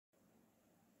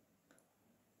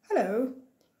Hello.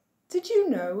 Did you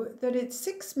know that it's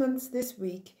 6 months this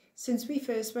week since we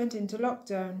first went into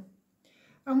lockdown?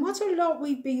 And what a lot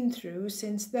we've been through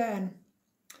since then.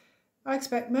 I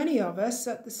expect many of us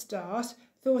at the start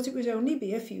thought it would only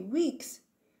be a few weeks,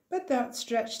 but that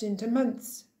stretched into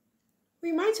months.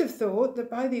 We might have thought that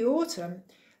by the autumn,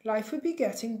 life would be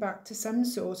getting back to some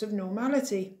sort of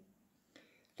normality.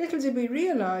 Little did we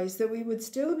realise that we would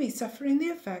still be suffering the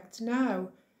effects now,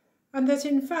 and that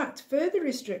in fact further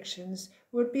restrictions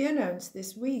would be announced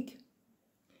this week.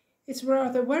 It's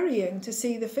rather worrying to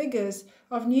see the figures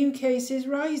of new cases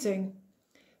rising,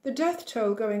 the death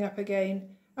toll going up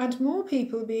again, and more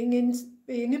people being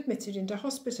admitted into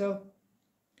hospital.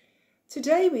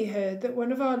 Today we heard that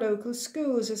one of our local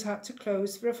schools has had to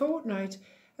close for a fortnight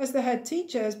as the head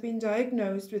teacher has been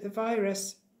diagnosed with the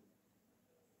virus.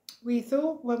 When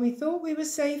we thought we were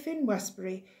safe in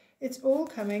Westbury, it's all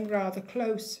coming rather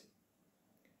close.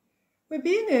 We're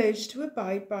being urged to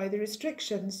abide by the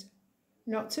restrictions,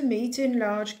 not to meet in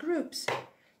large groups,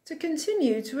 to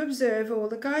continue to observe all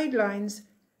the guidelines,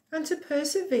 and to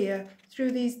persevere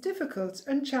through these difficult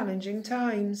and challenging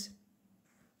times.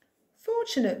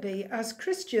 Fortunately, as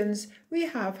Christians, we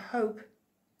have hope.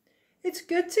 It's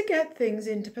good to get things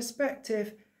into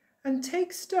perspective and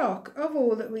take stock of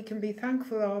all that we can be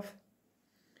thankful of.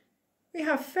 We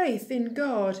have faith in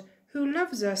God, who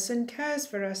loves us and cares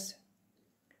for us.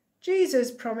 Jesus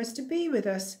promised to be with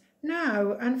us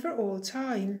now and for all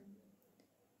time.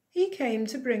 He came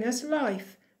to bring us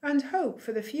life and hope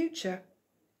for the future.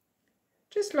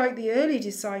 Just like the early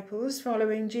disciples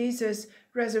following Jesus'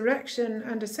 resurrection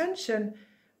and ascension,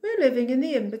 we're living in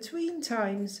the in-between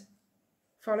times.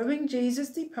 Following Jesus'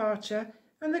 departure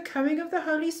and the coming of the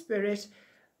Holy Spirit,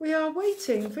 we are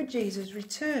waiting for Jesus'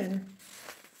 return.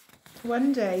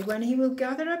 One day when he will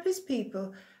gather up his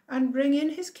people and bring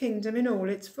in his kingdom in all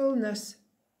its fullness.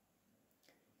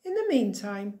 In the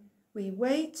meantime, we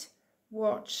wait,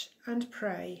 watch, and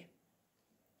pray.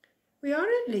 We are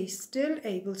at least still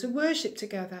able to worship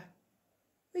together.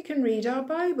 We can read our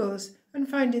Bibles and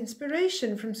find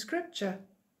inspiration from Scripture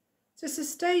to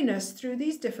sustain us through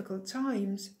these difficult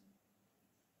times.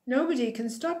 Nobody can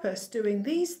stop us doing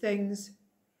these things.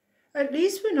 At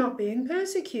least we're not being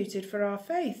persecuted for our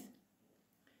faith,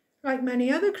 like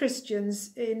many other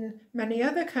Christians in many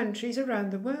other countries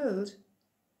around the world.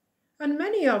 And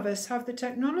many of us have the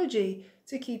technology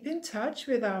to keep in touch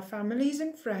with our families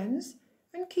and friends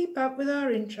and keep up with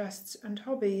our interests and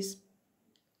hobbies.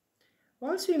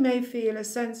 Whilst we may feel a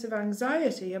sense of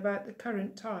anxiety about the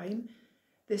current time,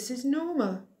 this is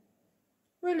normal.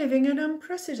 We're living in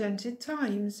unprecedented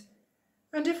times,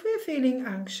 and if we're feeling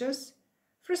anxious,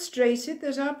 frustrated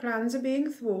that our plans are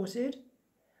being thwarted,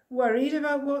 worried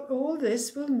about what all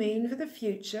this will mean for the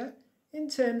future in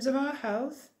terms of our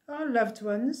health, our loved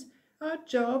ones, our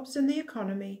jobs and the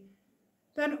economy,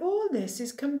 then all this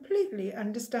is completely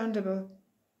understandable.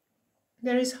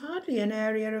 There is hardly an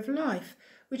area of life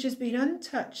which has been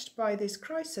untouched by this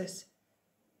crisis,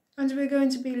 and we're going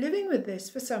to be living with this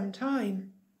for some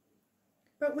time.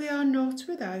 But we are not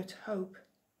without hope.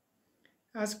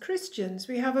 As Christians,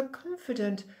 we have a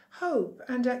confident hope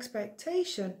and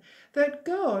expectation that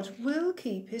God will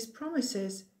keep his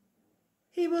promises.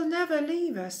 He will never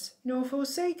leave us nor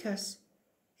forsake us.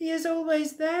 He is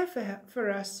always there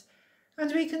for us,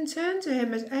 and we can turn to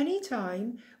him at any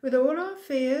time with all our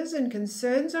fears and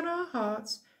concerns on our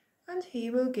hearts, and he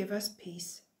will give us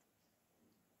peace.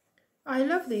 I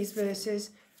love these verses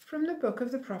from the book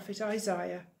of the prophet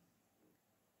Isaiah.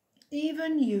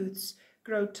 Even youths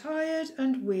grow tired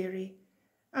and weary,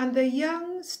 and the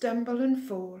young stumble and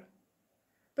fall.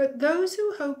 But those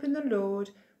who hope in the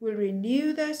Lord will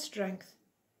renew their strength.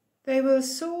 They will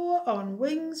soar on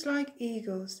wings like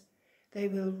eagles. They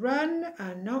will run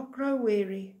and not grow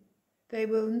weary. They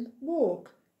will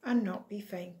walk and not be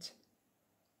faint.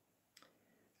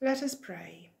 Let us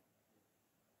pray.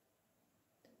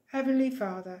 Heavenly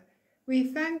Father, we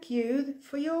thank you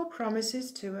for your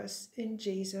promises to us in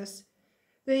Jesus,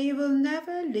 that you will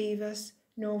never leave us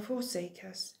nor forsake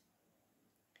us.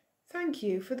 Thank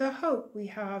you for the hope we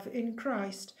have in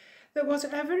Christ, that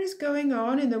whatever is going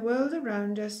on in the world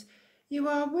around us, you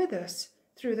are with us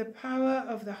through the power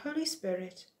of the Holy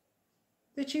Spirit,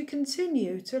 that you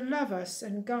continue to love us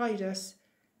and guide us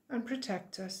and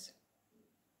protect us.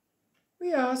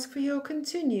 We ask for your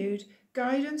continued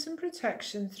guidance and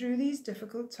protection through these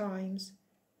difficult times.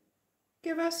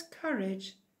 Give us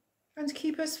courage and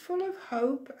keep us full of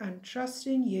hope and trust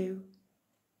in you.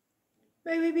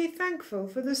 May we be thankful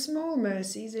for the small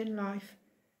mercies in life,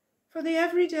 for the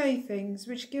everyday things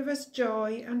which give us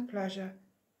joy and pleasure,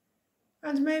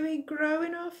 and may we grow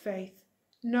in our faith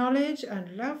knowledge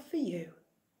and love for you,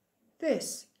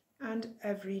 this and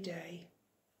every day.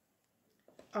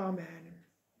 Amen.